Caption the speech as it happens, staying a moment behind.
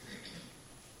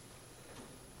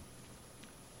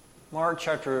Mark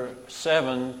chapter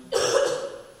 7,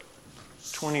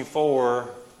 24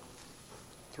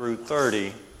 through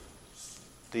 30,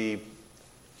 the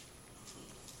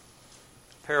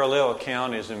parallel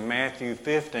account is in Matthew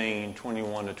 15,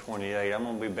 21 to 28. I'm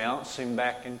going to be bouncing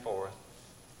back and forth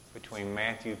between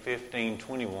Matthew 15,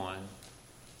 21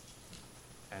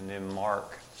 and then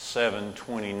Mark 7,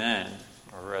 29,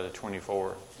 or rather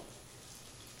 24.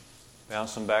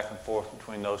 Bouncing back and forth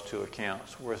between those two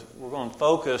accounts. We're going to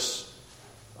focus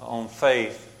on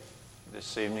faith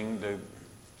this evening,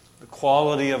 the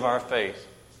quality of our faith.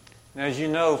 Now, as you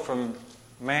know from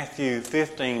Matthew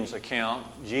 15's account,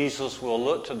 Jesus will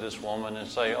look to this woman and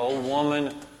say, "O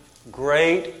woman,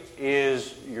 great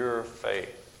is your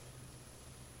faith."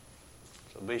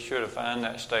 So be sure to find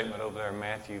that statement over there in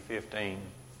Matthew 15,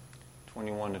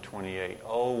 21 to 28.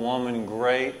 "O woman,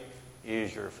 great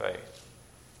is your faith."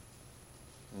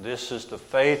 This is the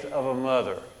faith of a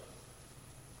mother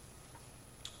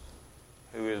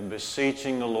who is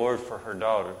beseeching the Lord for her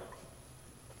daughter.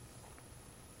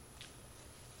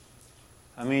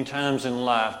 How many times in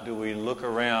life do we look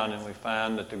around and we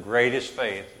find that the greatest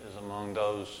faith is among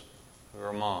those who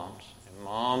are moms? And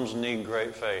moms need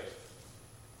great faith.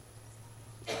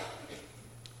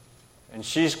 And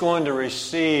she's going to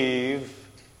receive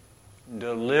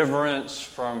deliverance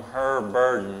from her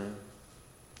burden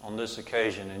on this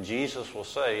occasion. And Jesus will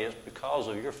say, it's because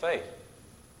of your faith.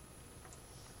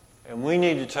 And we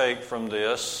need to take from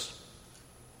this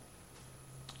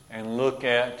and look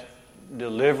at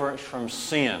deliverance from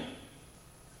sin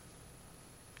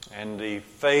and the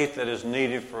faith that is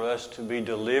needed for us to be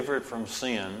delivered from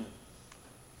sin,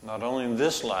 not only in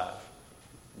this life,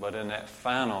 but in that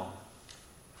final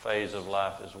phase of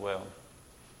life as well.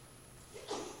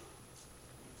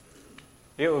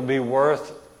 It would be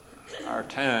worth our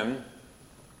time,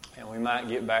 and we might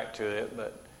get back to it,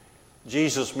 but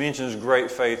Jesus mentions great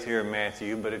faith here in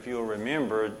Matthew, but if you'll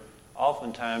remember,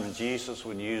 oftentimes Jesus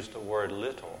would use the word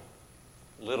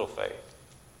little faith.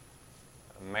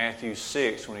 Matthew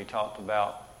 6, when he talked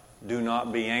about do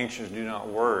not be anxious, do not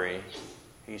worry,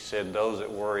 he said those that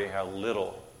worry have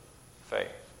little faith.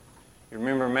 You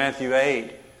remember Matthew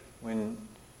 8, when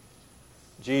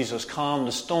Jesus calmed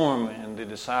the storm and the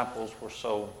disciples were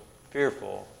so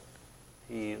fearful,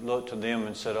 he looked to them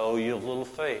and said, "Oh, you have little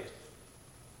faith."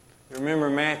 You remember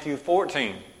Matthew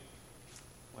 14,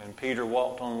 when Peter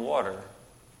walked on water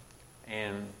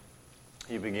and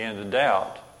he began to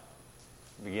doubt,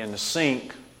 began to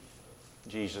sink.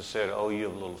 Jesus said, "Oh, you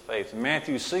have little faith." In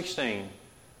Matthew 16,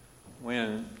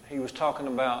 when he was talking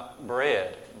about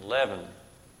bread and leaven,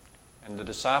 and the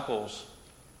disciples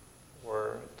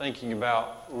were thinking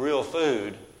about real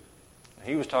food,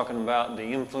 he was talking about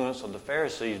the influence of the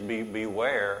Pharisees,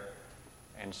 beware.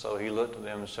 And so he looked at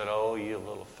them and said, "Oh, you have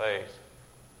little faith."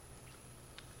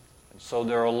 And so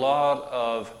there are a lot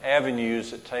of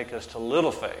avenues that take us to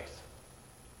little faith.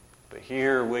 But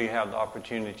here we have the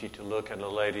opportunity to look at a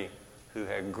lady who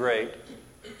had great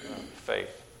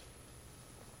faith.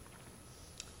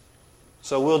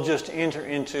 So we'll just enter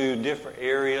into different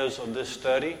areas of this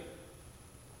study,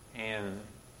 and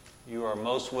you are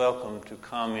most welcome to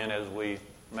come in as we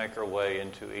make our way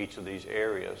into each of these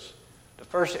areas. The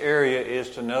first area is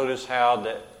to notice how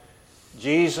that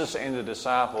Jesus and the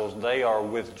disciples, they are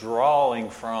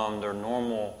withdrawing from their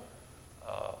normal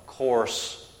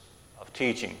course of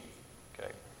teaching.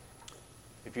 Okay.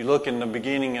 If you look in the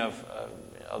beginning of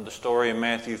the story in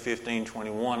Matthew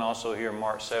 15:21, also here in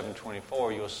Mark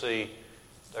 7:24, you'll see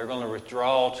they're going to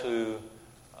withdraw to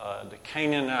the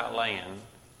Canaanite land.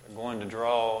 Going to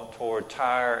draw toward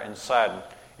Tyre and Sidon.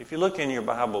 If you look in your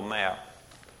Bible map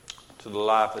to the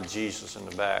life of Jesus in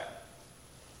the back,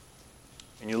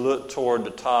 and you look toward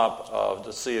the top of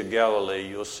the Sea of Galilee,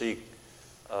 you'll see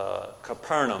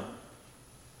Capernaum.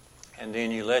 And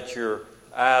then you let your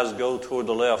eyes go toward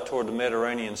the left, toward the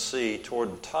Mediterranean Sea,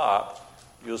 toward the top,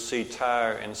 you'll see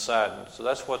Tyre and Sidon. So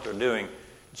that's what they're doing.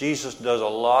 Jesus does a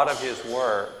lot of his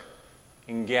work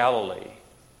in Galilee,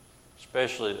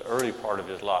 especially the early part of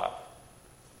his life,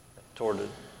 toward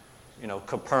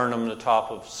Capernaum, the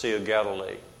top of the Sea of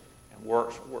Galilee, and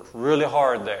works really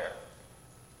hard there.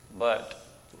 But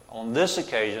on this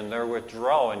occasion, they're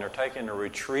withdrawing, they're taking a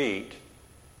retreat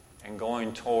and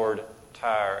going toward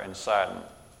Tyre and Sidon.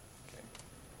 Okay.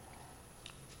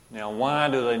 Now, why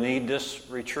do they need this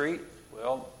retreat?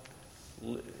 Well,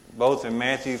 both in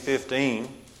Matthew 15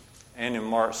 and in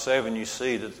Mark 7, you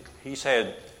see that he's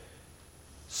had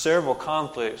several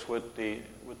conflicts with the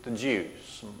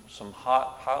Jews, some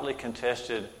hotly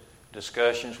contested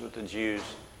discussions with the Jews,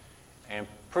 and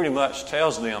pretty much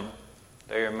tells them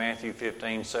there in Matthew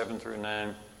 15, 7 through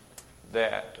 9,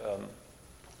 that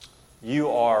you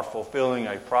are fulfilling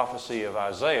a prophecy of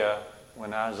Isaiah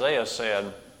when Isaiah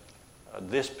said,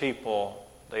 this people,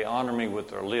 they honor me with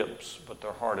their lips, but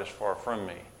their heart is far from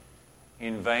me.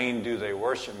 In vain do they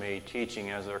worship me, teaching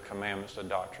as their commandments the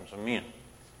doctrines of men.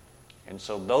 And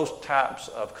so those types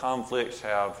of conflicts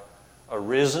have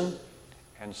arisen.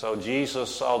 And so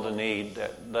Jesus saw the need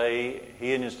that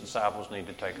he and his disciples need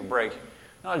to take a break.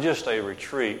 Not just a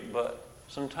retreat, but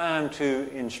some time to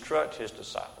instruct his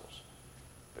disciples.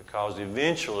 Because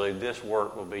eventually this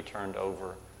work will be turned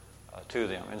over to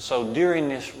them. And so during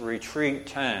this retreat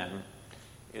time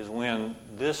is when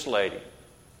this lady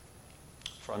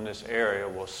from this area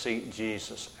will seek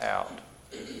Jesus out.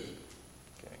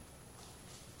 Okay.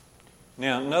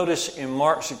 Now notice in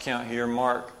Mark's account here,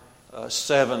 Mark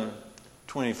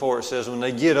 7:24, it says when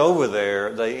they get over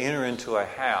there, they enter into a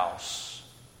house.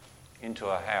 Into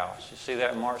a house. You see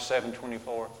that in Mark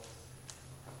 7:24?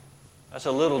 That's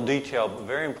a little detail, but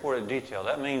very important detail.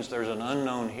 That means there's an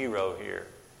unknown hero here.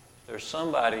 There's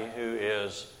somebody who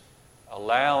is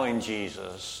allowing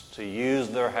Jesus to use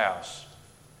their house,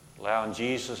 allowing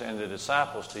Jesus and the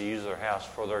disciples to use their house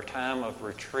for their time of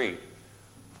retreat,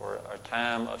 for a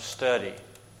time of study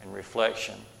and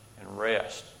reflection and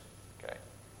rest. Okay.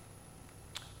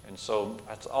 And so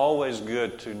it's always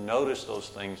good to notice those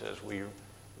things as we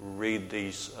read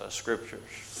these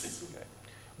scriptures. Okay.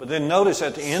 But then notice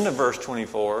at the end of verse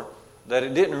 24 that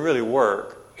it didn't really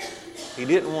work. He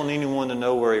didn't want anyone to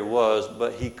know where he was,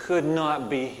 but he could not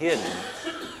be hidden.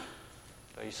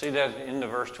 So you see that at the end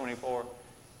of verse 24?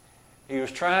 He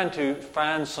was trying to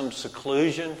find some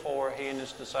seclusion for he and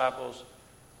his disciples,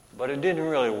 but it didn't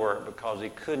really work because he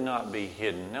could not be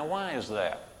hidden. Now why is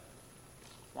that?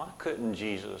 Why couldn't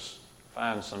Jesus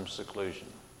find some seclusion?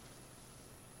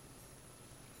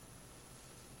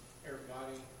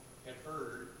 Everybody had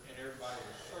heard, and everybody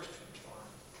was searching for him.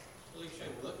 At least they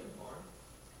were looking for him.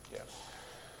 Yeah.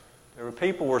 There were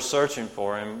people who were searching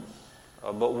for him,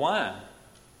 but why?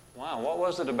 Why? What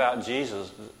was it about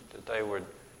Jesus that they would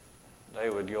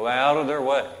go out of their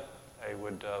way? They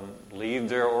would leave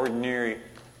their ordinary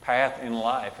path in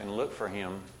life and look for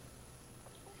him.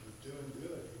 He was doing good.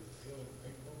 He was healing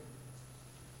people.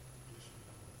 Just,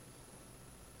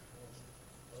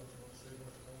 folks want to see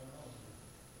what's going on.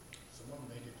 Some of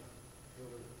them needed to heal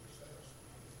themselves.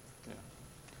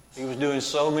 Yeah. He was doing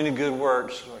so many good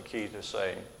works, like Keith is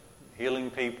saying,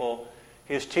 healing people.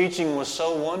 His teaching was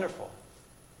so wonderful,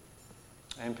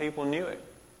 and people knew it.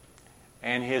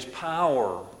 And his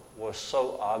power was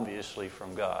so obviously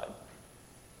from God.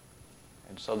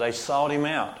 And so they sought him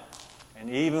out. And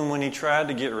even when he tried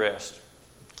to get rest,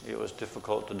 it was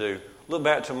difficult to do. Look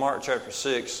back to Mark chapter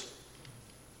 6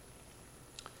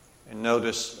 and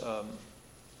notice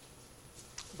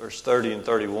verse 30 and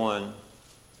 31.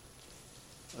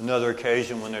 Another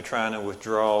occasion when they're trying to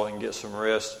withdraw and get some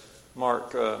rest.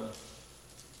 Mark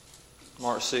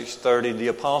 6:30, the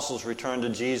apostles returned to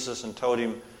Jesus and told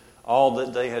him all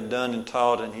that they had done and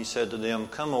taught, and he said to them,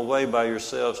 "Come away by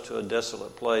yourselves to a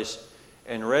desolate place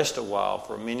and rest a while,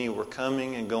 for many were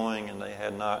coming and going, and they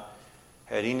had not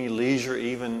had any leisure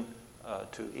even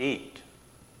to eat."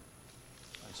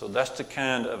 And so that's the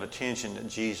kind of attention that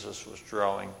Jesus was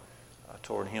drawing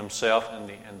toward himself and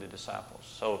the disciples.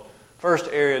 So first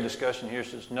area of discussion here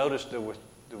is notice the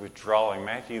withdrawing.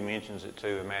 Matthew mentions it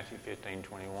too in Matthew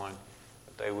 15:21.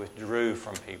 That they withdrew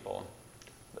from people.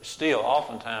 But still,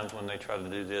 oftentimes when they try to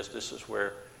do this, this is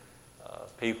where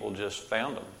people just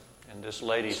found them. And this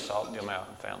lady sought them out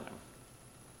and found them.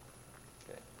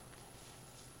 Okay.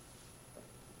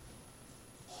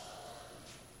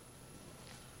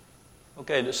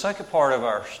 Okay, the second part of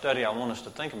our study I want us to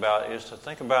think about is to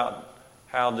think about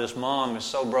how this mom is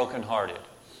so brokenhearted.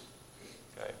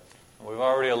 Okay. And we've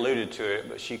already alluded to it,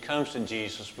 but she comes to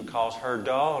Jesus because her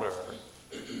daughter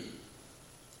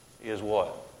is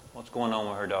what? What's going on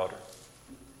with her daughter?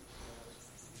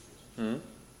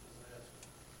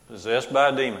 Possessed by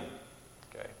a demon.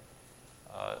 Okay.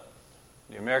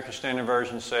 The American Standard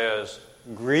Version says,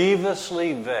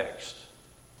 grievously vexed.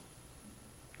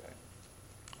 Okay.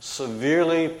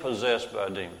 Severely possessed by a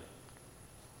demon.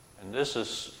 And this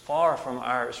is far from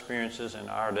our experiences in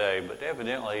our day, but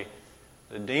evidently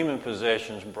the demon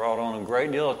possessions brought on a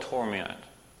great deal of torment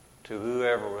to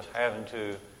whoever was having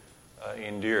to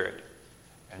endure it.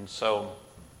 And so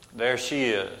there she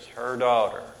is, her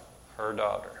daughter,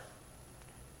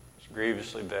 is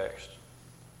grievously vexed.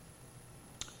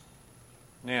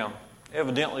 Now,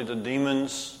 evidently the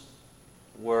demons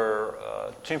were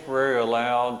temporarily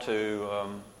allowed to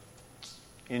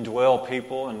indwell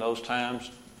people in those times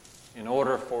in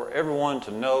order for everyone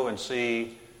to know and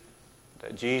see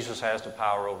that Jesus has the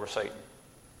power over Satan.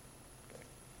 Okay.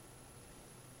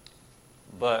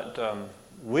 But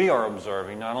we are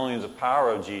observing not only the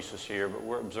power of Jesus here, but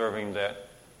we're observing that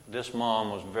this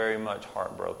mom was very much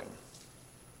heartbroken.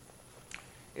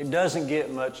 It doesn't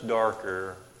get much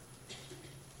darker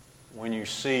when you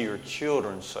see your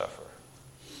children suffer.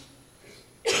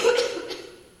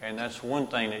 And that's one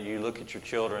thing that you look at your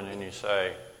children and you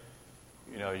say,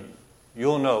 you know,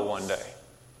 you'll know one day.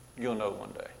 You'll know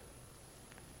one day.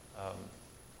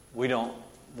 We don't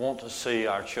want to see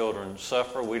our children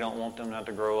suffer. We don't want them not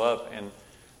to grow up and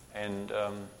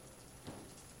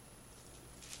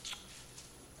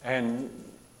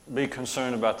be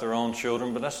concerned about their own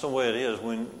children. But that's the way it is.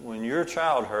 When your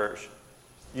child hurts,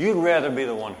 you'd rather be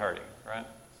the one hurting, right?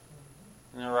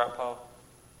 Isn't that right, Paul?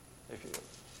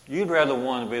 You'd rather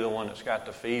be the one that's got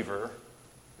the fever.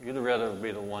 You'd rather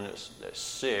be the one that's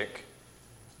sick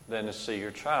than to see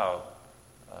your child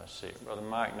sick. Brother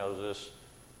Mike knows this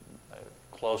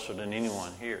closer than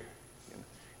anyone here.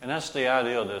 And that's the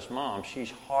idea of this mom.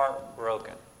 She's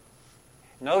heartbroken.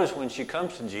 Notice when she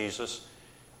comes to Jesus,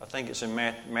 I think it's in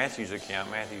Matthew's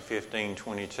account, Matthew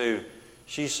 15:22,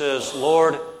 she says,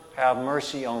 Lord, have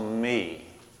mercy on me.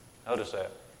 Notice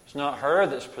that. It's not her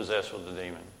that's possessed with the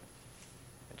demon.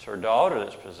 It's her daughter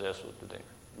that's possessed with the demon.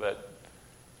 But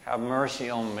have mercy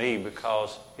on me,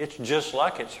 because it's just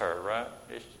like it's her, right?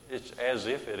 It's as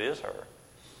if it is her.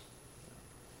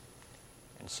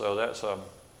 And so that's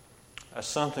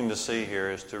something to see here,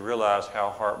 is to realize how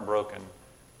heartbroken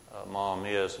mom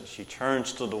is. And she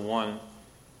turns to the one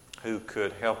who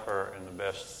could help her in the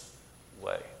best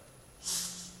way.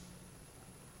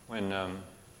 When I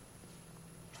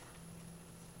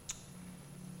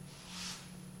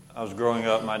was growing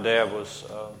up, my dad was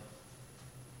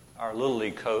our Little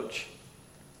League coach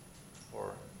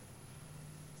for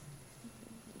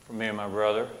me and my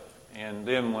brother. And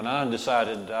then when I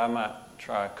decided I might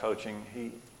try coaching,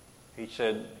 he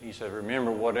said, remember,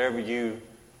 whatever you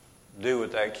do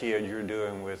with that kid, you're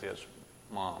doing with its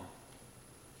mom.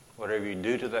 Whatever you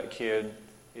do to that kid,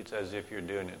 it's as if you're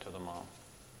doing it to the mom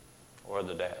or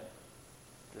the dad.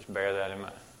 Just bear that in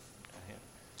mind.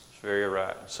 It's very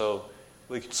right. So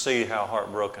we can see how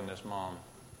heartbroken this mom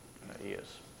is.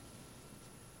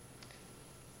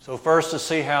 So first, to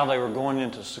see how they were going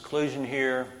into seclusion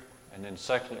here, and then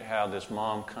secondly, how this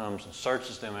mom comes and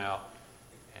searches them out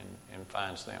and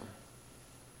finds them.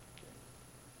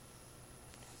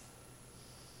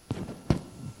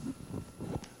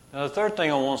 Now, the third thing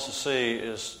I want us to see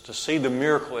is to see the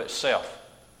miracle itself.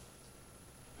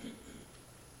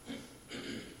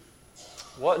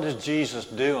 What does Jesus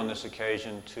do on this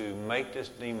occasion to make this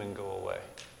demon go away?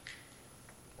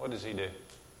 What does he do?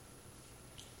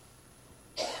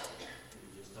 He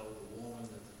just told the woman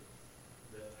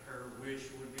that her wish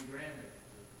would be granted.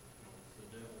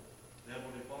 The devil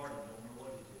departed. Don't know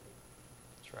what he did.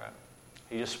 That's right.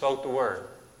 He just spoke the word,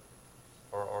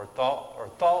 or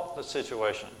thought the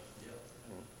situation. Yep.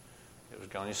 And it was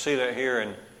gone. You see that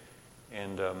here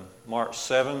in Mark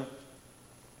 7.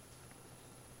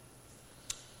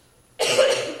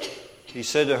 He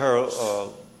said to her,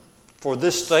 for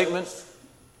this statement,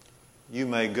 you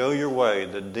may go your way.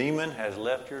 The demon has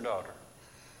left your daughter.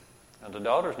 Now, the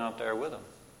daughter's not there with him.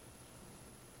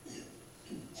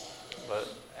 But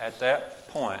at that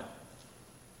point,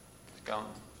 it's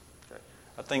gone. Okay.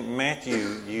 I think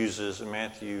Matthew uses, in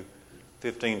Matthew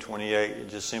 15:28, it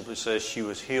just simply says she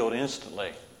was healed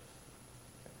instantly.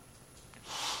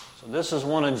 So this is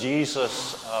one of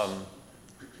Jesus'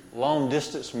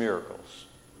 long-distance miracles.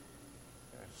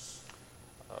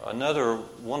 Another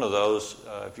one of those,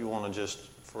 if you want to just,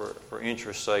 for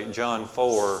interest's sake, John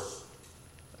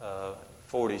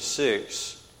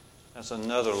 4:46, that's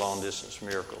another long-distance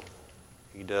miracle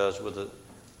he does with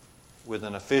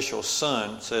an official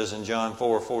son. It says in John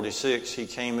 4:46, he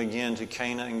came again to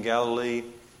Cana in Galilee,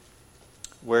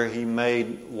 where he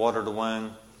made water to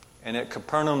wine. And at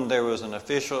Capernaum there was an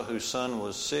official whose son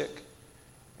was sick.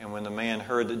 And when the man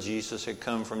heard that Jesus had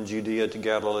come from Judea to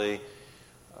Galilee,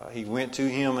 he went to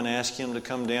him and asked him to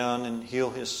come down and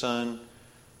heal his son,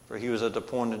 for he was at the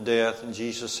point of death. And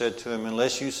Jesus said to him,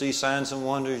 unless you see signs and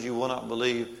wonders, you will not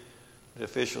believe. The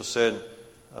official said,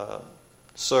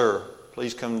 Sir,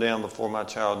 please come down before my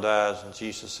child dies. And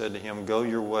Jesus said to him, go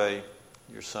your way,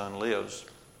 your son lives.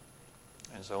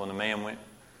 And so when the man went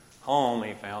home,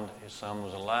 he found his son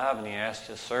was alive, and he asked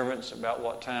his servants about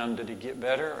what time did he get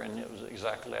better, and it was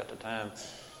exactly at the time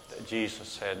that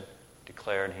Jesus had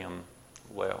declared him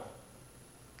well.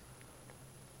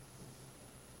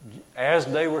 As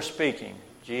they were speaking,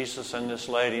 Jesus and this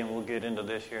lady, and we'll get into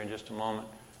this here in just a moment,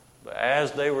 but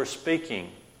as they were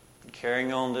speaking,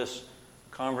 carrying on this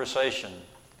conversation,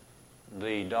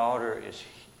 the daughter is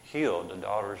healed.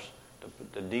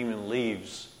 The demon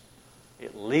leaves.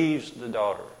 It leaves the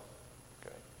daughter.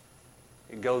 Okay.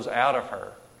 It goes out of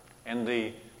her. And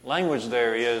the language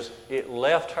there is, it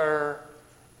left her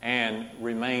and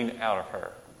remained out of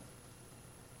her.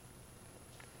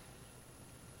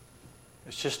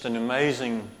 It's just an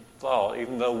amazing thought,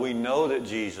 even though we know that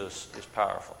Jesus is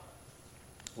powerful.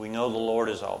 We know the Lord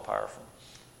is all-powerful.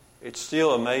 It's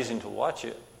still amazing to watch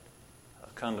it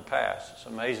come to pass. It's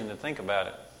amazing to think about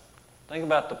it. Think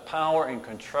about the power and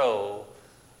control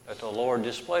that the Lord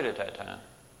displayed at that time.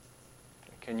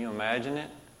 Can you imagine it?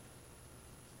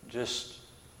 Just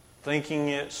thinking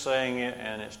it, saying it,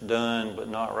 and it's done, but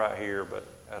not right here, but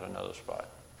at another spot.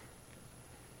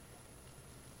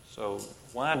 So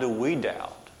why do we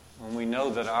doubt when we know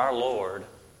that our Lord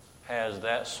has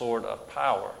that sort of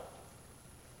power?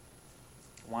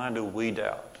 Why do we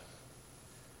doubt?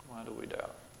 Why do we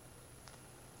doubt?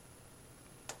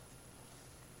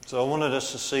 So I wanted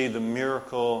us to see the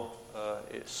miracle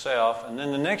itself. And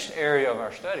then the next area of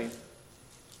our study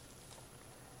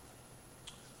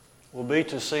will be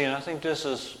to see, and I think this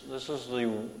is the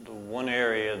one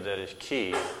area that is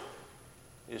key,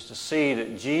 is to see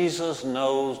that Jesus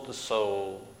knows the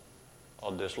soul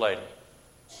of this lady.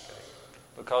 Okay.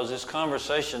 Because this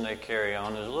conversation they carry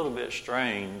on is a little bit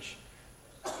strange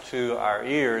to our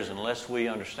ears unless we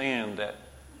understand that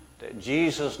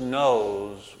Jesus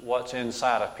knows what's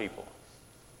inside of people.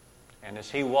 And as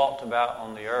he walked about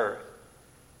on the earth,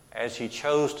 as he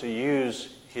chose to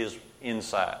use his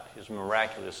insight, his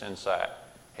miraculous insight,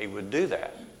 he would do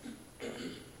that.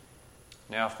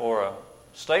 Now, for a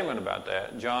statement about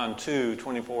that, John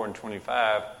 2:24 and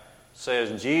 25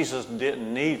 says Jesus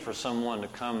didn't need for someone to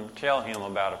come tell him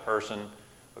about a person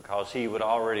because he would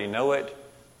already know it,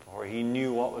 or he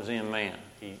knew what was in man.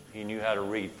 He knew how to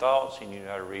read thoughts. He knew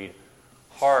how to read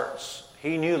hearts.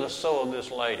 He knew the soul of this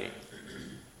lady.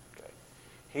 Okay.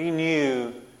 He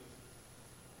knew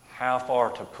how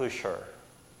far to push her.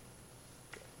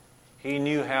 Okay. He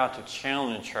knew how to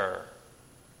challenge her,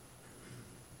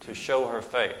 to show her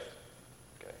faith.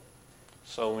 Okay.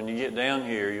 So when you get down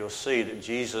here, you'll see that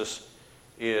Jesus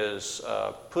is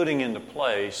putting into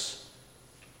place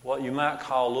what you might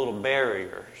call little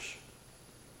barriers,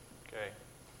 okay,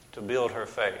 to build her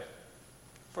faith.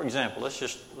 For example, let's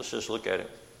just look at it.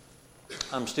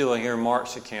 I'm still here in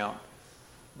Mark's account,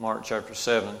 Mark chapter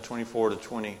 7, 24 to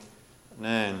 29.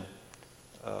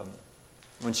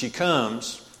 When she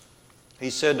comes, he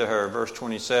said to her, verse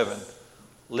 27,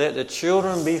 "Let the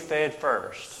children be fed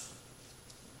first,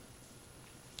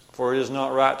 for it is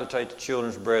not right to take the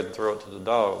children's bread and throw it to the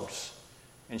dogs."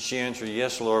 And she answered,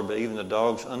 "Yes, Lord, but even the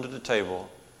dogs under the table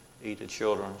eat the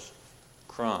children's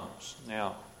crumbs."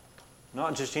 Now,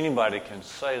 not just anybody can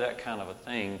say that kind of a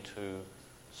thing to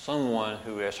someone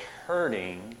who is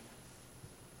hurting,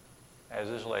 as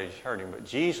this lady's hurting, but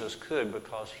Jesus could,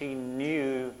 because he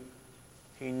knew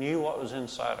what was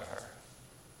inside of her.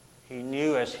 He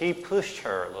knew as he pushed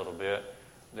her a little bit,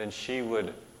 then she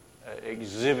would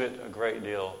exhibit a great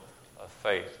deal of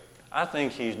faith. I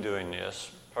think he's doing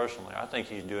this, personally, I think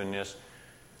he's doing this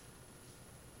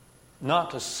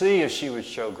not to see if she would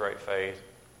show great faith,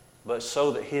 but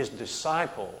so that his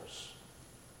disciples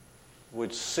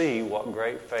would see what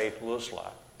great faith looks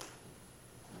like.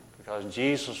 Because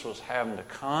Jesus was having to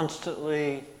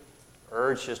constantly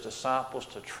urge his disciples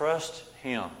to trust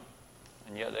him,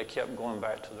 and yet they kept going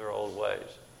back to their old ways.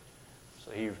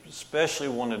 So he especially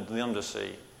wanted them to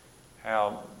see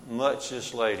how much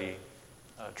this lady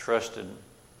trusted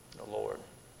the Lord.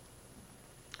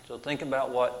 So think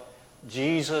about what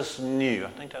Jesus knew. I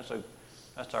think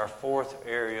that's our fourth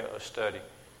area of study,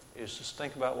 is just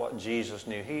think about what Jesus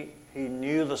knew. He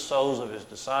knew the souls of his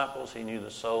disciples. He knew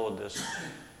the soul of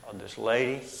this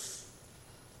lady.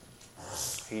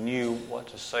 He knew what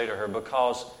to say to her,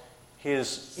 because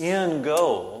his end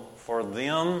goal for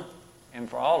them and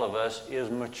for all of us is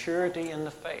maturity in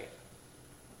the faith.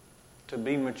 To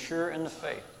be mature in the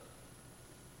faith.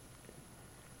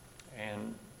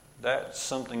 And that's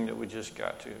something that we just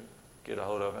got to get a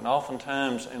hold of. And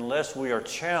oftentimes, unless we are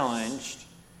challenged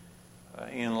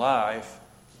in life,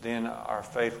 then our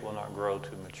faith will not grow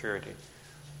to maturity.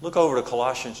 Look over to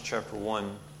Colossians chapter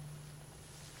 1,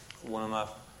 one of my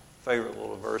favorite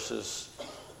little verses.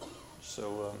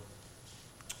 So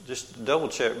just double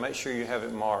check, make sure you have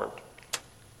it marked.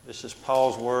 This is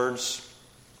Paul's words,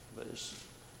 but it's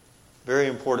very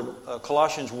important.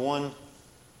 Colossians 1,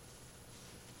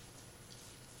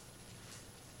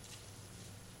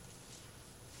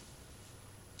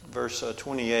 verse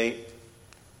 28.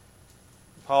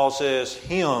 Paul says,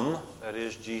 Him, that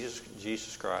is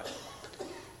Jesus Christ,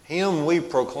 Him we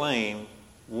proclaim,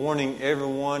 warning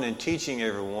everyone and teaching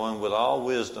everyone with all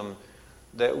wisdom,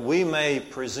 that we may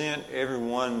present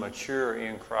everyone mature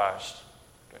in Christ.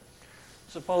 Okay.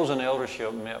 Suppose an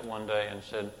eldership met one day and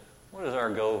said, what is our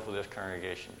goal for this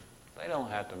congregation? They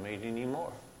don't have to meet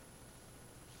anymore.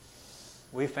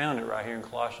 We found it right here in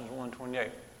Colossians 1:28.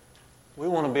 We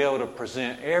want to be able to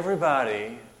present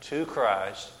everybody to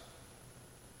Christ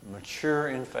mature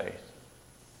in faith.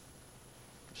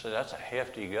 So that's a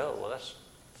hefty goal. Well, that's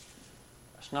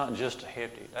not just a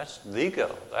hefty. That's the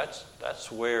goal.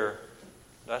 That's where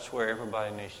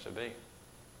everybody needs to be.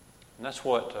 And that's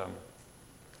what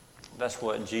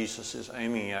Jesus is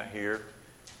aiming at here,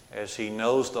 as He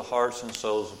knows the hearts and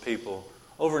souls of people.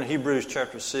 Over in Hebrews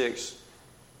chapter 6,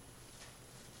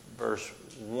 verse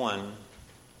 1,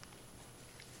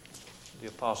 the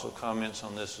apostle comments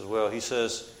on this as well. He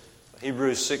says,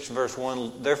 Hebrews 6 verse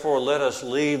 1, therefore let us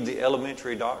leave the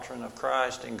elementary doctrine of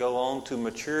Christ and go on to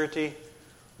maturity,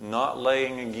 not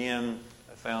laying again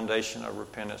a foundation of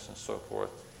repentance and so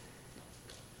forth.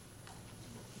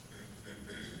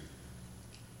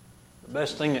 The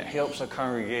best thing that helps a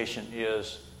congregation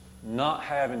is not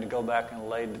having to go back and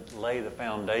lay the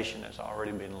foundation that's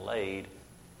already been laid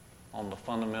on the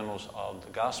fundamentals of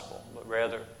the gospel, but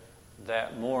rather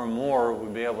that more and more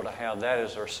we'll be able to have that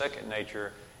as our second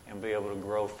nature and be able to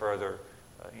grow further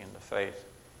in the faith.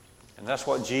 And that's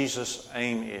what Jesus'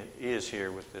 aim is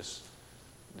here with this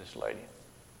lady.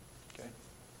 Okay.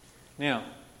 Now,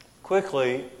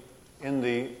 quickly, in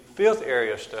the fifth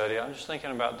area of study, I'm just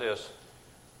thinking about this.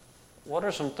 What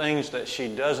are some things that she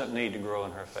doesn't need to grow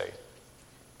in her faith?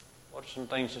 What are some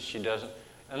things that she doesn't?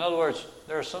 In other words,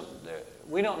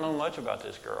 we don't know much about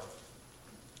this girl.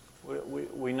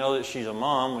 We know that she's a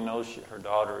mom. We know her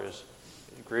daughter is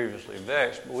grievously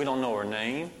vexed, but we don't know her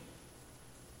name.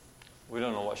 We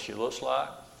don't know what she looks like.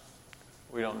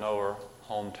 We don't know her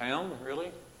hometown,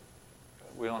 really.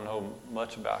 We don't know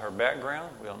much about her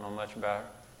background. We don't know much about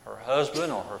her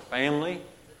husband or her family,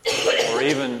 or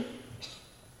even,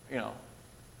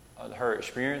 her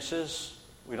experiences.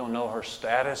 We don't know her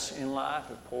status in life,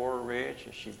 if poor or rich.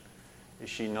 Is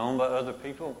she known by other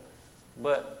people?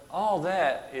 But all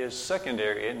that is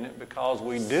secondary, isn't it? Because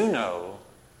we do know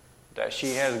that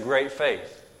she has great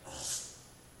faith.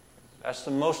 That's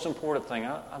the most important thing.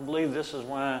 I believe this is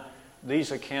why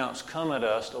these accounts come at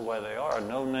us the way they are.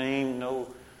 No name, no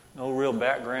real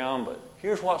background, but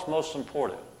here's what's most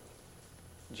important.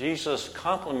 Jesus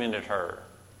complimented her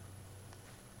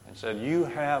and said, you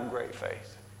have great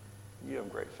faith. You have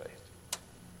great faith.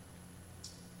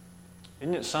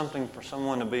 Isn't it something for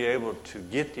someone to be able to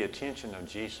get the attention of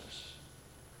Jesus?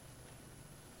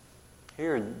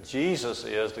 Here, Jesus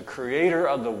is the creator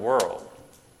of the world.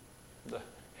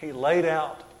 He laid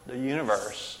out the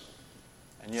universe.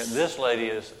 And yet this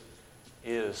lady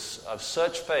is of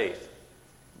such faith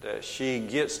that she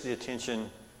gets the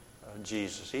attention of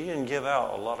Jesus. He didn't give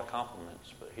out a lot of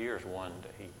compliments, but here's one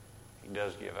that he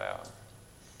does give out.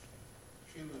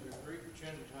 She was a Greek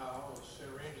Gentile of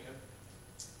Cyrenia.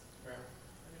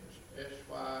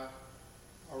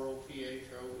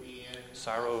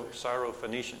 Syrophoenician.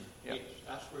 Syrophoenician. Yep. Yes,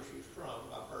 that's where she's from,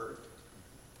 I've heard.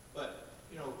 But,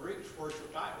 Greeks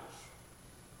worship idols.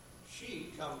 She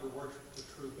come to worship the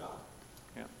true God.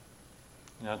 Yeah.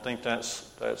 And I think that's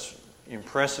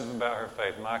impressive about her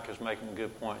faith. Mike is making a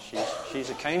good point. She's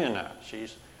a Canaanite.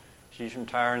 She's from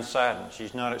Tyre and Sidon.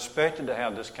 She's not expected to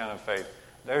have this kind of faith.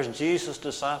 There's Jesus'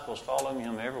 disciples following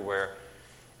him everywhere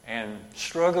and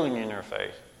struggling in their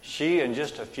faith. She, in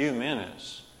just a few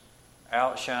minutes,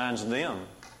 outshines them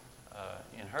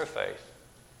in her faith.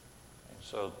 And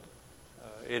so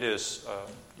it is,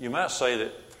 you might say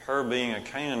that her being a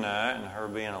Canaanite and her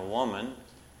being a woman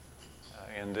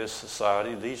in this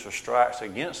society, these are strikes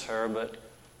against her, but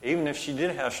even if she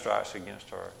did have strikes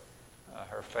against her,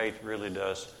 her faith really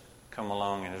does come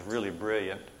along and is really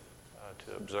brilliant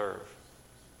to observe.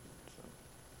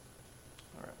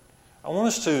 I want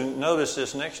us to notice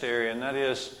this next area, and that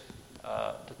is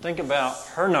to think about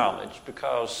her knowledge,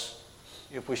 because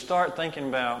if we start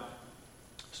asking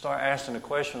the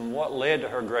question, what led to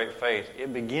her great faith,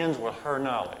 it begins with her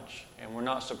knowledge. And we're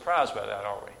not surprised by that,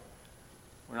 are we?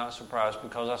 We're not surprised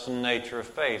because that's the nature of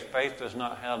faith. Faith does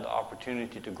not have the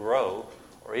opportunity to grow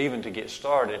or even to get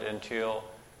started until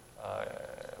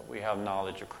we have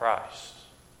knowledge of Christ.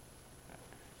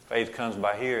 Faith comes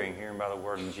by hearing by the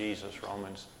word of Jesus,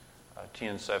 Romans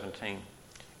 10:17.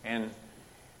 And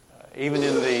even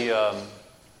in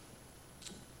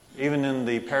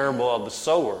the parable of the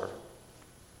sower,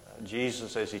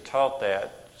 Jesus, as he taught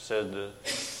that, said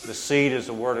the seed is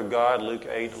the Word of God, Luke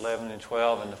 8, 11, and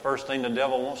 12. And the first thing the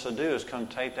devil wants to do is come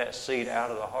take that seed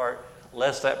out of the heart,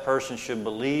 lest that person should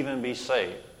believe and be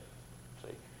saved.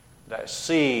 See, that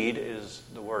seed is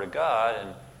the Word of God,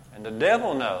 and the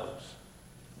devil knows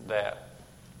that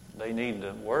they need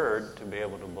the Word to be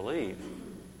able to believe.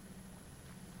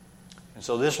 And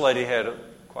so this lady had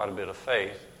quite a bit of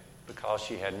faith because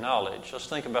she had knowledge. Let's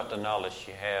think about the knowledge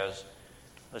she has.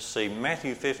 Let's see,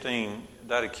 Matthew 15,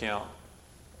 that account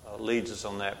leads us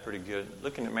on that pretty good.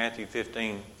 Looking at Matthew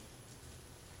 15,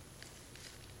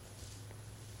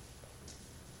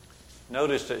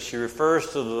 notice that she refers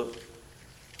to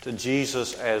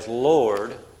Jesus as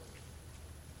Lord.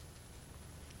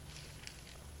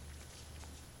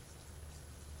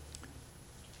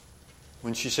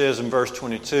 When she says in verse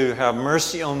 22, "Have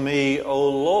mercy on me, O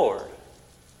Lord."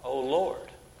 O Lord.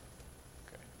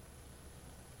 Okay.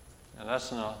 Now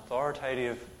that's an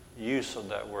authoritative use of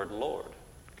that word Lord.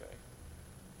 Okay.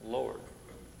 Lord.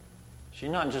 She's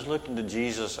not just looking to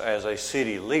Jesus as a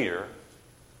city leader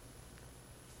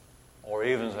or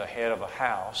even as the head of a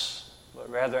house, but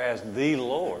rather as the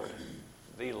Lord.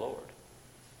 The Lord.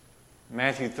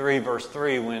 Matthew 3, verse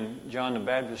 3, when John the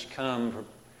Baptist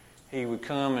he would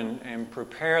come and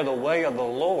prepare the way of the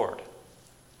Lord.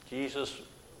 Jesus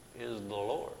is the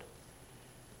Lord.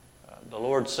 The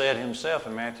Lord said himself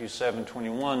in Matthew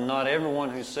 7:21, "Not everyone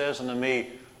who says unto me,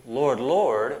 Lord,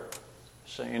 Lord,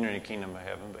 shall enter the kingdom of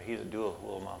heaven, but he that doeth the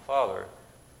will of my Father."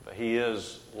 But he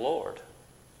is Lord.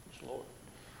 He's Lord.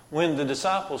 When the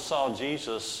disciples saw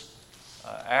Jesus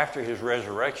after his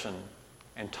resurrection,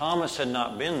 and Thomas had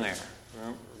not been there,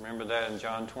 remember that in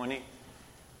John 20?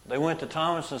 They went to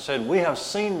Thomas and said, "We have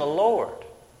seen the Lord."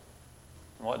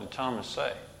 And what did Thomas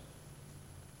say?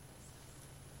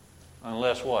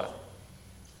 Unless what?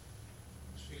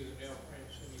 See the nail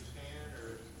prints in his hand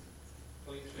or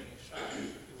cleats in his side,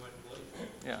 you wouldn't believe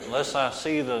it. Yeah, unless I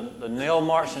see the nail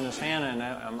marks in his hand and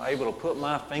I'm able to put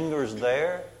my fingers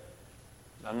there,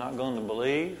 I'm not going to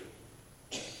believe.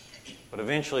 But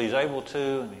eventually he's able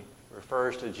to, and he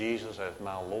refers to Jesus as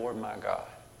my Lord, my God.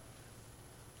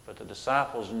 But the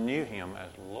disciples knew him as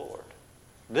Lord.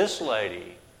 This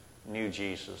lady knew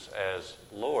Jesus as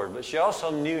Lord, but she also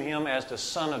knew him as the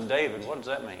Son of David. What does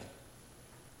that mean?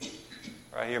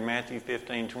 Right here, Matthew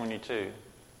 15:22.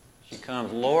 She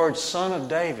comes, "Lord, Son of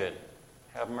David,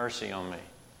 have mercy on me."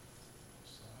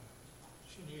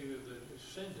 She knew the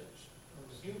descendants on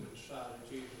the human side of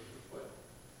Jesus as well.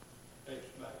 Dates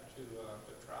back to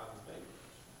the tribe of David.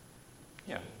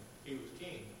 Yeah. He was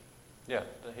king. Yeah,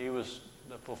 that he was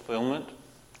the fulfillment,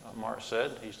 Mark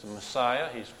said. He's the Messiah.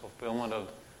 He's fulfillment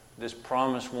of this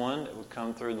promised one that would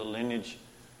come through the lineage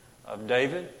of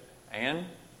David. And,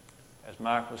 as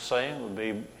Mike was saying, would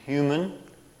be human,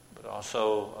 but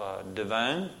also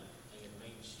divine. I think it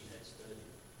means she had studied.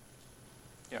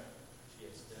 Yeah. She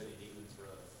had studied even for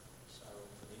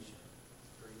Syro-Phoenician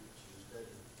Greek. She studied.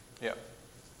 Yeah.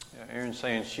 Yeah. Aaron's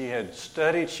saying she had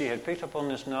studied, she had picked up on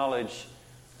this knowledge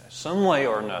some way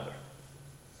or another.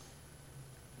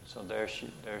 So there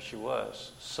she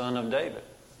was, Son of David.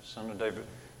 Son of David.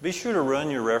 Be sure to run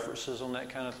your references on that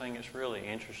kind of thing. It's really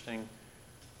interesting.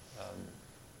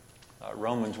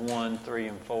 Romans 1, 3,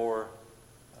 and 4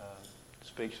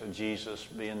 speaks of Jesus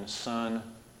being the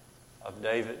Son of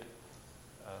David.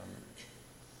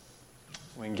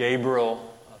 When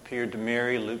Gabriel appeared to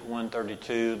Mary, Luke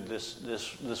 1:32,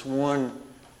 this one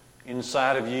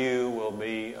inside of you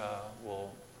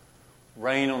will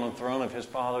reign on the throne of his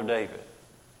father David.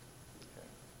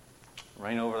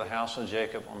 Reign over the house of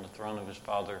Jacob on the throne of his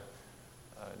father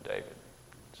David.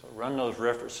 So run those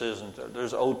references, and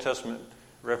there's Old Testament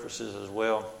references as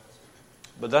well.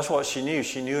 But that's what she knew.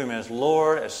 She knew him as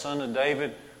Lord, as Son of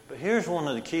David. But here's one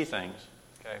of the key things.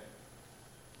 Okay,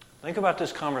 think about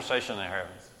this conversation they're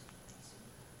having.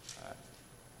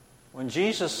 When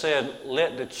Jesus said,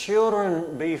 "Let the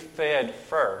children be fed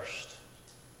first,"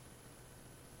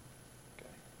 okay,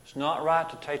 it's not right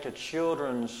to take the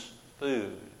children's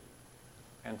food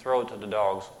and throw it to the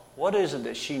dogs. What is it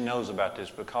that she knows about this?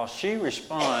 Because she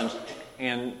responds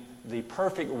in the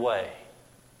perfect way.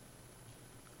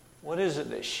 What is it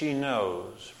that she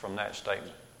knows from that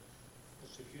statement?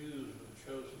 It's the Jews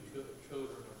who chose the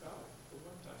children of God, for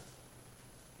one thing.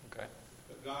 Okay.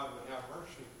 That God would have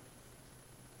mercy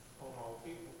on all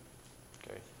people.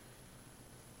 Okay.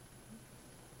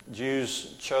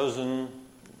 Jews chosen.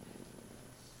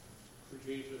 For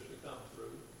Jesus to come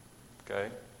through. Okay.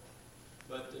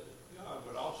 But that God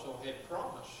would also had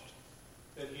promised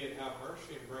that he'd have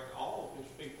mercy and bring all of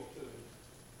his people to him.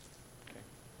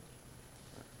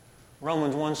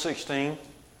 Romans 1:16.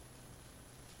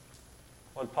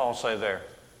 What did Paul say there?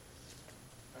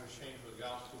 I'm ashamed of the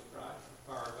gospel of Christ,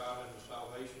 the power of God unto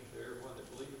salvation to everyone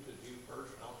that believeth, to the Jew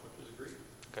first and also to the Greek.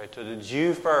 Okay, to the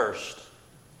Jew first.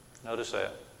 Notice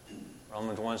that.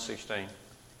 Romans 1:16.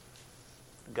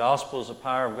 The gospel is the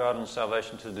power of God unto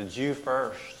salvation to the Jew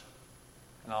first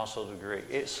and also the Greek.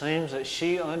 It seems that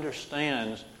she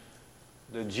understands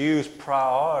the Jew's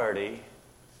priority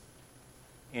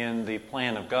in the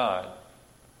plan of God.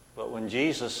 But when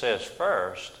Jesus says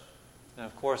first, then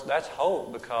of course that's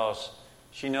hope, because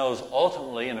she knows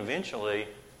ultimately and eventually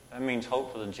that means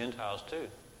hope for the Gentiles too.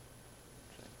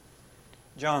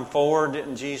 John 4,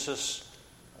 didn't Jesus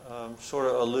sort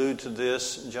of allude to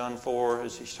this in John 4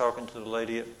 as he's talking to the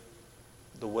lady at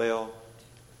the well?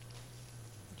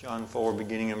 John 4,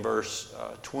 beginning in verse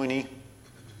 20.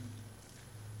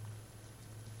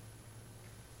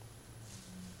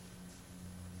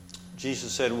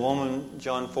 Jesus said, "Woman,"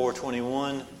 John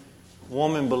 4:21,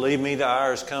 "Woman, believe me, the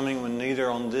hour is coming when neither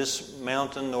on this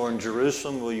mountain nor in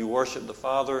Jerusalem will you worship the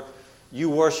Father. You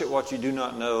worship what you do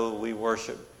not know. We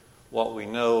worship what we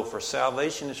know, for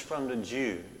salvation is from the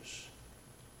Jews.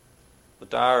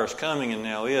 But the hour is coming, and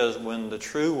now is, when the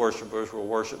true worshipers will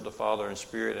worship the Father in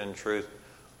spirit and truth,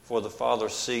 for the Father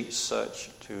seeks such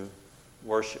to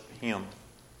worship Him."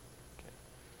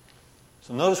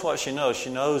 So notice what she knows.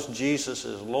 She knows Jesus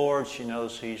is Lord. She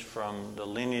knows He's from the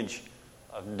lineage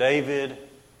of David.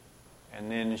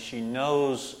 And then she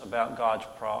knows about God's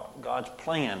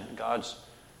plan, God's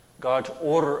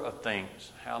order of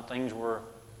things, how things were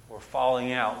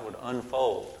falling out, would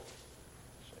unfold.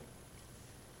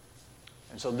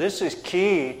 And so this is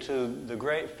key to the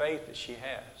great faith that she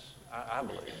has, I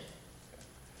believe.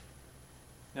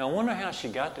 Now I wonder how she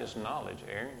got this knowledge,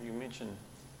 Aaron. You mentioned...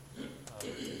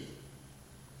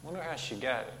 I wonder how she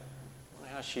got it. I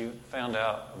wonder how she found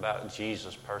out about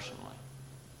Jesus personally.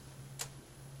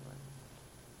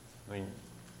 I mean,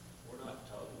 We're not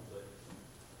told, but,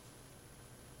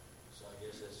 so I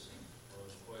guess that's one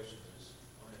of those questions is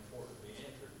unimportant to be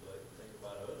answered, but think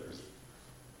about others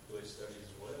who had studied as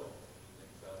well. You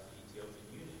think about the Ethiopian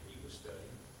eunuch he was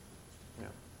studying. yeah.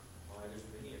 Why, there's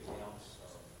many accounts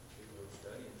of people who were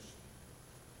studying.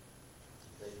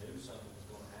 They knew something was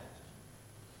going to happen.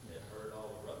 They heard all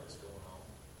the ruckus going on.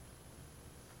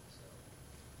 So,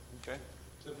 Okay.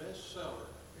 The bestseller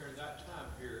during that time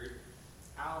period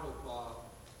out of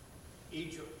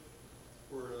Egypt,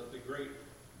 where the great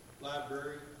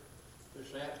library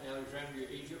is at in Alexandria,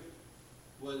 Egypt,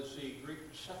 was the Greek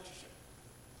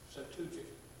Septuagint,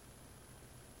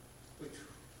 which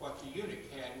what the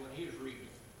eunuch had when he was reading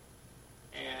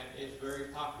it. And it's a very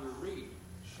popular read.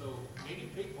 So many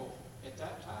people at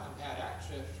that time had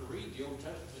access to read the Old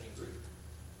Testament in Greek.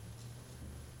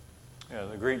 Yeah,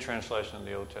 the Greek translation of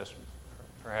the Old Testament.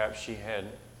 Perhaps she had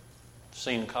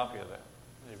seen a copy of that.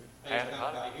 Maybe. And it's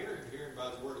not by hearing by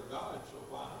the Word of God, so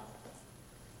why not?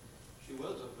 She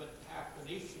was a half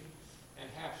Phoenician and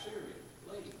half Syrian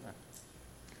lady. Right.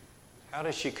 How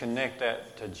does she connect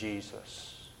that to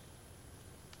Jesus?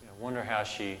 I wonder how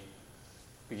she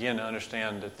began to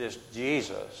understand that this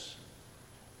Jesus,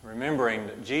 remembering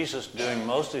that Jesus doing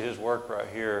most of His work right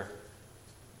here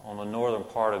on the northern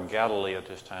part of Galilee at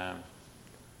this time,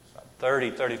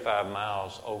 30, 35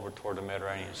 miles over toward the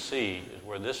Mediterranean Sea is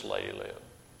where this lady lived.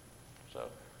 So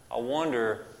I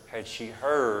wonder, had she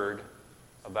heard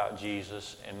about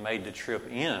Jesus and made the trip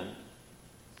in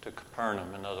to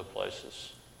Capernaum and other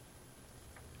places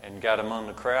and got among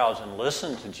the crowds and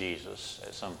listened to Jesus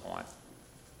at some point?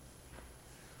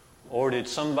 Or did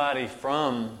somebody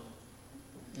from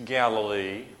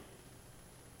Galilee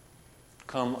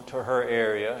come to her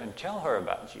area and tell her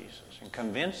about Jesus and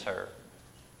convince her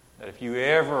that if you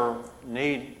ever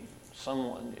need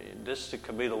someone, this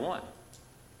could be the one.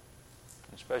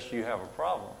 Especially you have a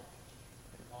problem.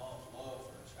 Mom's love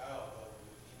for a child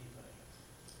overlook anything.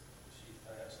 She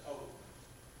has hope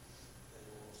that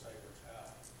it will save her child.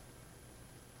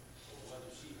 So whether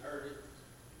she heard it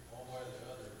one way or the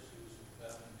other, she was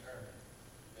about determined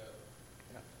to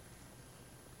go.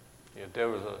 If there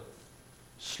was a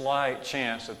slight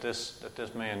chance that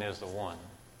this man is the one,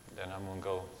 then I'm going to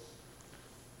go.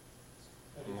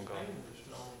 But his fame was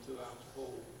known throughout the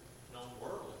whole known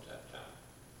world at that time.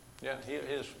 Yeah,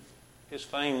 his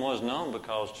fame was known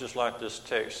because, just like this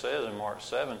text says in Mark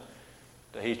 7,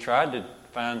 that he tried to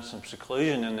find some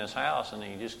seclusion in this house and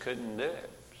he just couldn't do it.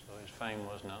 So his fame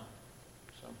was known.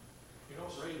 So, You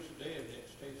don't raise the dead and it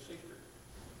stays secret.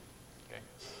 okay.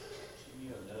 She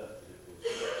knew enough that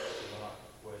it was not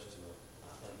a question of,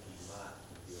 I think he might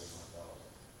heal my daughter.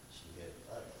 She had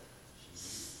faith. She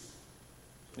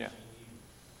knew. Yeah. She knew.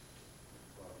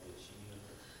 Well, yeah, she knew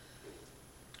enough.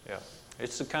 Yeah.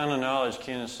 It's the kind of knowledge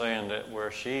Ken is saying that where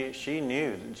she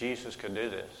knew that Jesus could do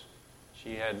this.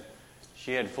 She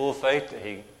had full faith that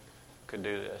he could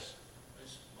do this.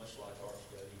 It's much like our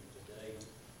study today.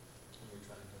 When we're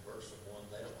trying to convert someone,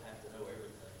 they don't have to know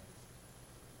everything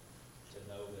to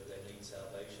know that they need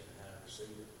salvation and how to receive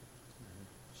it.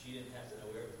 She didn't have to know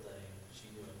everything.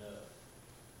 She knew enough.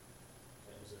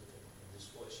 It was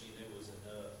just what she knew was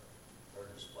enough for her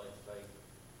to display faith.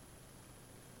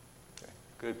 Okay.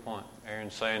 Good point.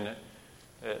 Aaron's saying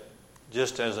that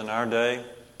just as in our day,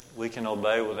 we can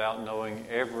obey without knowing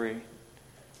every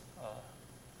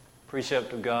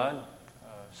precept of God.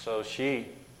 So she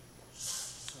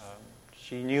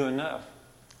knew enough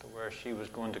to where she was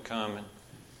going to come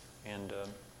and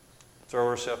throw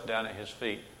herself down at his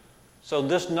feet. So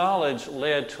this knowledge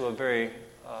led to a very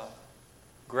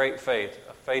great faith,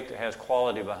 a faith that has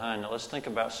quality behind it. Let's think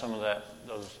about some of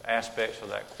those aspects of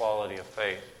that quality of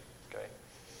faith. Okay,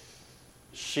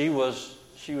 she was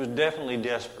definitely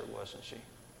desperate, wasn't she?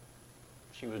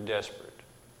 She was desperate.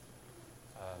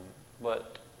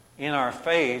 But in our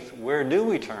faith, where do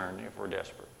we turn if we're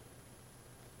desperate?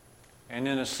 And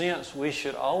in a sense, we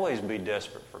should always be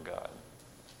desperate for God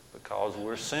because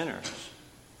we're sinners.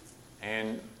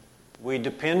 And we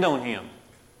depend on Him.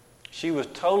 She was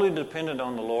totally dependent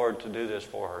on the Lord to do this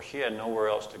for her. She had nowhere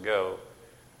else to go.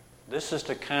 This is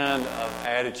the kind of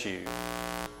attitude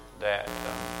that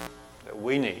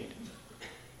we need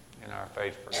in our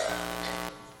faith for God.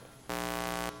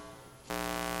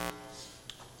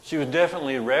 She was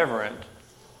definitely reverent.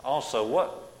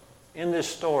 Also, in this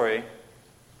story,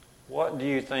 what do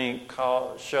you think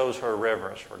shows her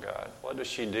reverence for God? What does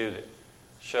she do that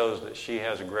shows that she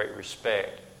has a great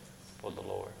respect for the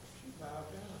Lord? She bowed down,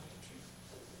 didn't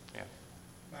she? Yeah.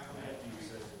 Matthew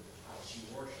says that she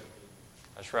worshipped him.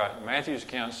 That's right. Matthew's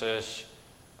account says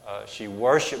she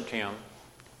worshipped him,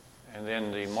 and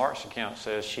then the Mark's account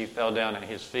says she fell down at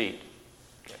his feet.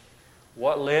 Okay.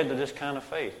 What led to this kind of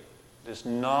faith? This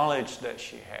knowledge that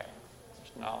she had.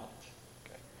 This knowledge.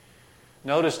 Okay.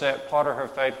 Notice that part of her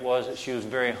faith was that she was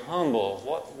very humble.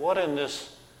 What in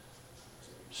this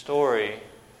story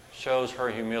shows her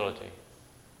humility?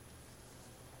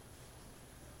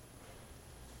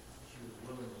 She was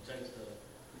willing to take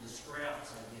the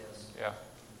scraps, I guess. Yeah.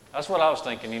 That's what I was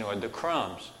thinking anyway, the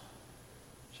crumbs.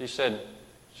 She said,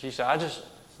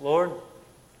 Lord,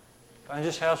 can I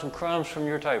just have some crumbs from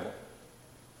your table?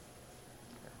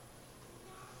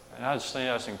 And I just think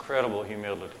that's incredible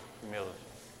humility.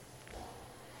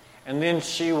 And then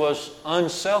she was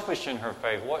unselfish in her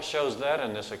faith. What shows that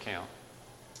in this account?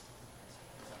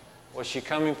 Was she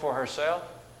coming for herself?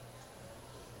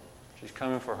 She's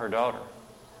coming for her daughter.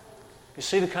 You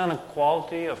see the kind of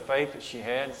quality of faith that she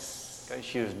had? Okay,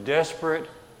 she was desperate.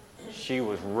 She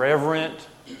was reverent.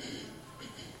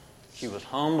 She was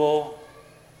humble.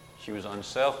 She was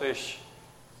unselfish.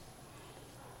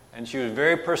 And she was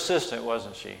very persistent,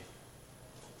 wasn't she?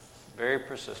 Very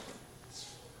persistent.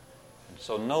 And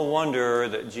so no wonder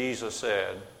that Jesus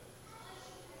said,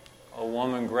 "O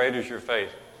woman, great is your faith."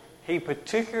 He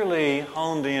particularly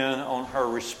honed in on her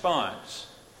response.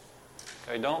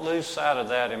 Okay, don't lose sight of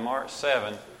that in Mark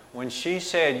 7. When she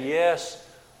said, "Yes,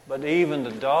 but even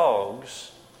the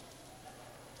dogs,"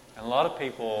 and a lot of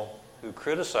people who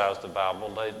criticize the Bible,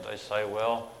 they say,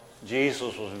 well,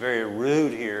 Jesus was very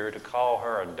rude here to call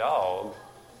her a dog.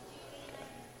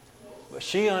 But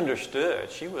she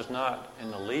understood. She was not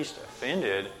in the least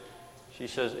offended. She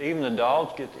says, even the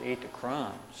dogs get to eat the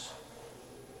crumbs.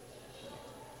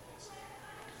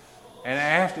 And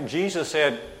after Jesus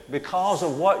said, because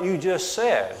of what you just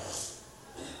said,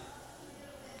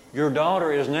 your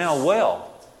daughter is now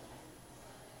well.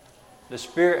 The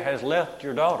Spirit has left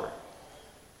your daughter.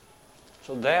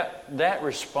 So that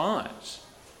response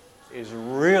is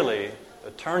really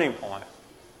the turning point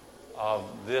of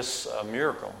this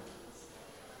miracle.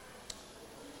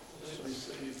 Let me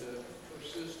say that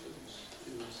persistence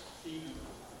is key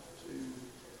to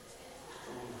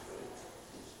strong faith.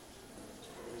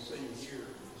 What we see here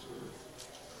is her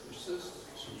persistence.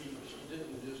 She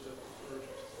didn't just at the first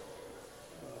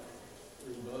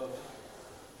rebuff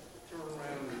turn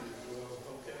around and well,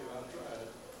 okay, I tried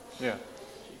it. Yeah,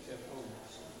 She kept on.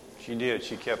 she did.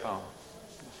 She kept on.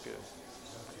 That's good. I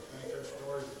think her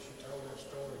story, that she told that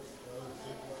story to other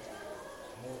people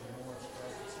more than one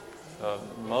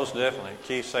story. Most definitely.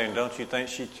 Keith's saying, don't you think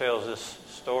she tells this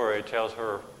story, tells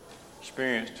her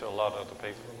experience to a lot of other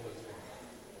people?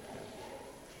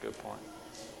 Good point.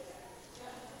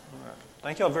 All right.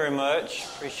 Thank y'all very much.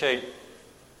 Appreciate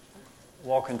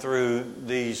walking through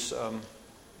these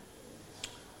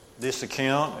this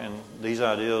account and these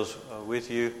ideas with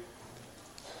you.